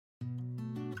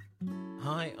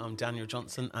Hi, I'm Daniel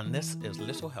Johnson, and this is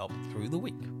Little Help Through the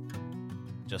Week.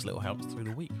 Just little helps through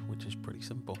the week, which is pretty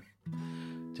simple.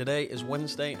 Today is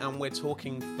Wednesday, and we're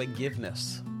talking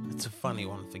forgiveness. It's a funny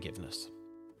one, forgiveness.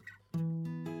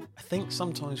 I think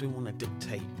sometimes we want to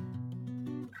dictate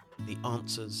the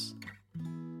answers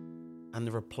and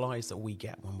the replies that we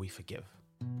get when we forgive.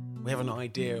 We have an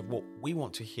idea of what we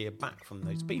want to hear back from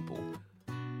those people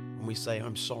when we say,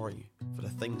 I'm sorry for the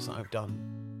things that I've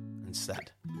done and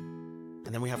said.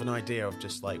 And then we have an idea of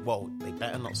just like, well, they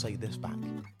better not say this back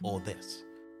or this.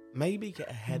 Maybe get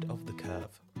ahead of the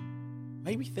curve.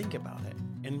 Maybe think about it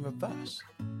in reverse.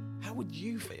 How would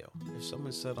you feel if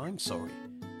someone said, I'm sorry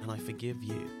and I forgive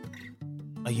you?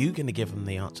 Are you going to give them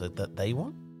the answer that they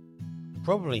want?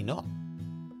 Probably not.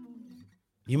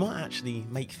 You might actually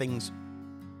make things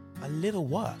a little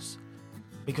worse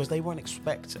because they weren't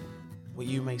expecting what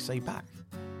you may say back.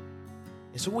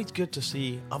 It's always good to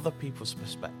see other people's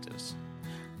perspectives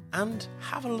and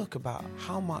have a look about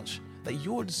how much that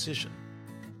your decision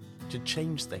to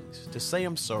change things, to say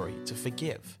I'm sorry, to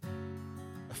forgive,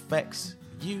 affects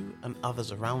you and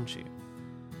others around you.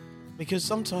 Because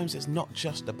sometimes it's not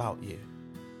just about you.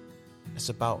 It's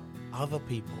about other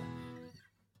people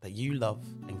that you love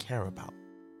and care about.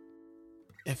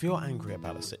 If you're angry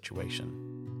about a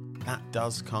situation, that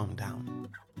does calm down.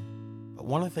 But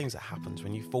one of the things that happens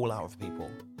when you fall out with people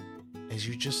is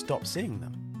you just stop seeing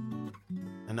them.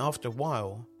 And after a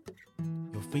while,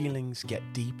 your feelings get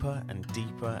deeper and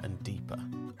deeper and deeper.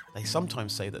 They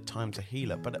sometimes say that time's a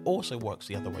healer, but it also works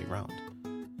the other way around.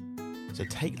 So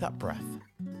take that breath,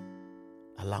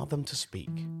 allow them to speak,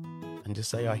 and just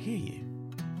say, I hear you,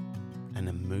 and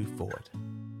then move forward.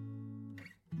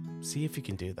 See if you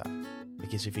can do that,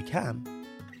 because if you can,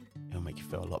 it'll make you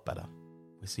feel a lot better.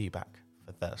 We'll see you back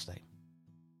for Thursday.